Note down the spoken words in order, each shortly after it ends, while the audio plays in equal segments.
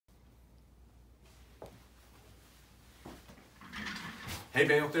Hey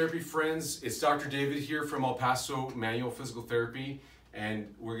manual therapy friends, it's Dr. David here from El Paso Manual Physical Therapy,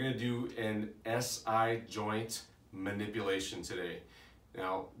 and we're going to do an SI joint manipulation today.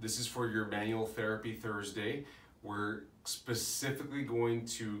 Now this is for your manual therapy Thursday. We're specifically going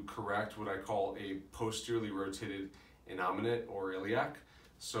to correct what I call a posteriorly rotated innominate or iliac.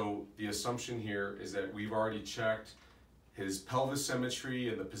 So the assumption here is that we've already checked his pelvis symmetry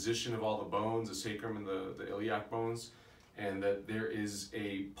and the position of all the bones, the sacrum and the iliac bones, and that there is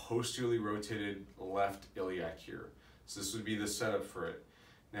a posteriorly rotated left iliac here. So this would be the setup for it.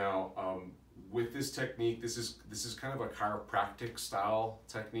 Now, with this technique, this is kind of a chiropractic style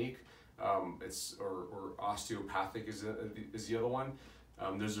technique. Or osteopathic is the other one.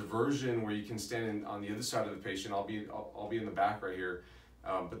 There's a version where you can stand on the other side of the patient. I'll be in the back right here,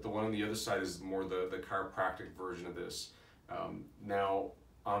 but the one on the other side is more the chiropractic version of this. Now,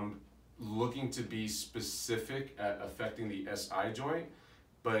 I'm looking to be specific at affecting the SI joint,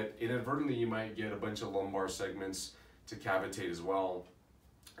 but inadvertently you might get a bunch of lumbar segments to cavitate as well.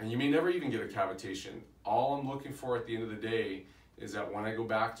 And you may never even get a cavitation. All I'm looking for at the end of the day is that when I go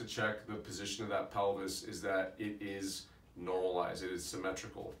back to check the position of that pelvis is that it is normalized, it is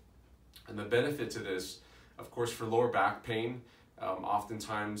symmetrical. And the benefit to this, of course, for lower back pain,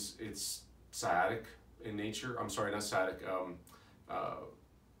 oftentimes it's sciatic in nature. I'm sorry, not sciatic,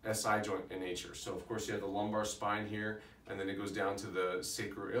 SI joint in nature. So of course you have the lumbar spine here, and then it goes down to the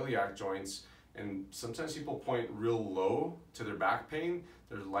sacroiliac joints. And sometimes people point real low to their back pain.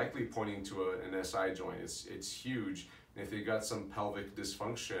 They're likely pointing to an SI joint. It's huge. And if they've got some pelvic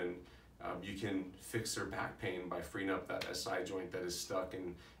dysfunction, you can fix their back pain by freeing up that SI joint that is stuck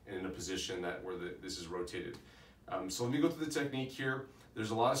in a position where this is rotated. So let me go through the technique here.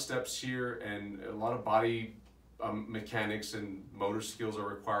 There's a lot of steps here and a lot of body mechanics and motor skills are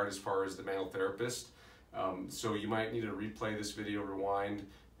required as far as the manual therapist. So you might need to replay this video, rewind,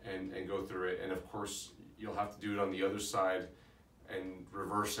 and go through it. And of course, you'll have to do it on the other side and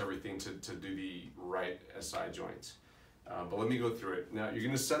reverse everything to do the right SI joint. But let me go through it. Now, you're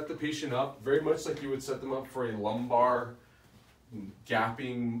going to set the patient up very much like you would set them up for a lumbar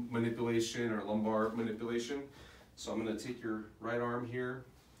gapping manipulation or lumbar manipulation. So I'm going to take your right arm here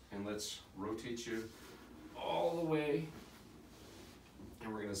and let's rotate you all the way,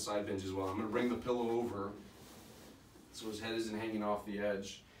 and we're going to side bend as well. I'm going to bring the pillow over so his head isn't hanging off the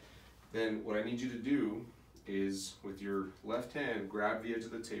edge. Then what I need you to do is with your left hand grab the edge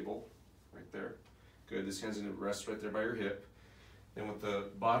of the table right there. Good, this hand's going to rest right there by your hip. Then with the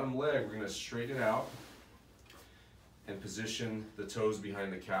bottom leg we're going to straighten it out and position the toes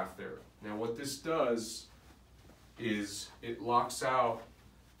behind the calf there. Now what this does is it locks out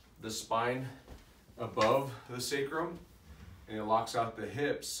the spine above the sacrum, and it locks out the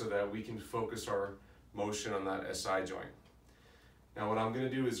hips so that we can focus our motion on that SI joint. Now what I'm going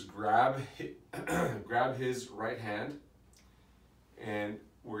to do is grab his right hand, and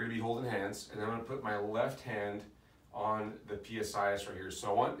we're going to be holding hands, and then I'm going to put my left hand on the PSIS right here. So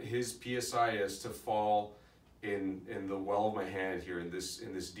I want his PSIS to fall in the well of my hand here, in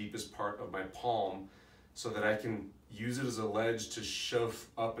this deepest part of my palm, so that I can use it as a ledge to shove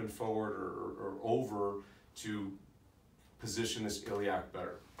up and forward or over to position this iliac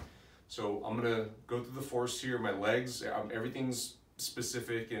better. So I'm going to go through the force here. My legs, everything's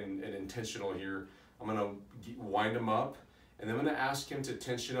specific and intentional here. I'm going to wind him up, and then I'm going to ask him to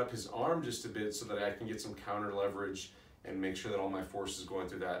tension up his arm just a bit so that I can get some counter leverage and make sure that all my force is going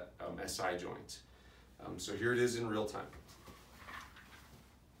through that SI joint. So here it is in real time.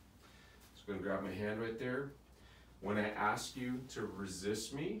 So I'm going to grab my hand right there. When I ask you to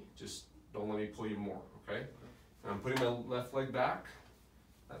resist me, just don't let me pull you more, okay? I'm putting my left leg back.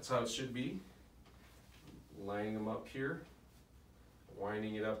 That's how it should be. Lining him up here,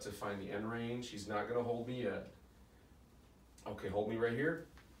 winding it up to find the end range. He's not gonna hold me yet. Okay, hold me right here.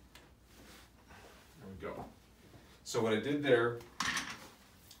 There we go. So what I did there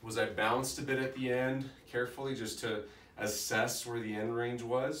was I bounced a bit at the end carefully just to assess where the end range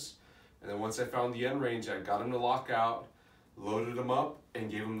was. And then once I found the end range, I got him to lock out, loaded him up, and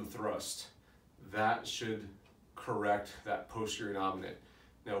gave him the thrust. That should correct that posterior innominate.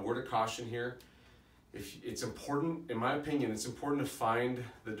 Now, a word of caution here. It's important, in my opinion, it's important to find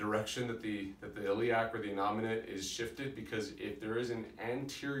the direction that the iliac or the innominate is shifted, because if there is an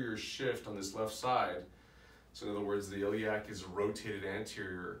anterior shift on this left side, so in other words, the iliac is rotated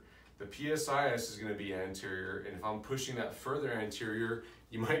anterior, the PSIS is going to be anterior, and if I'm pushing that further anterior,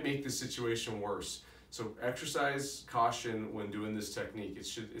 you might make the situation worse. So exercise caution when doing this technique.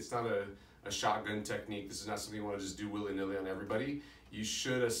 It's not a shotgun technique. This is not something you want to just do willy-nilly on everybody. You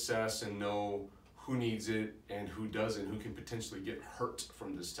should assess and know who needs it and who doesn't, who can potentially get hurt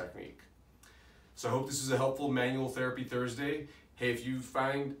from this technique. So I hope this is a helpful Manual Therapy Thursday. Hey, if you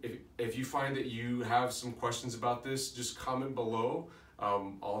find that you have some questions about this, just comment below.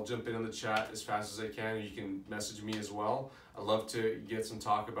 I'll jump in on the chat as fast as I can, or you can message me as well. I'd love to get some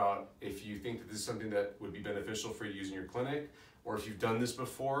talk about if you think that this is something that would be beneficial for you to use in your clinic, or if you've done this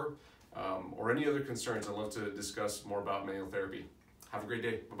before, or any other concerns. I'd love to discuss more about manual therapy. Have a great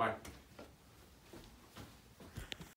day. Bye-bye.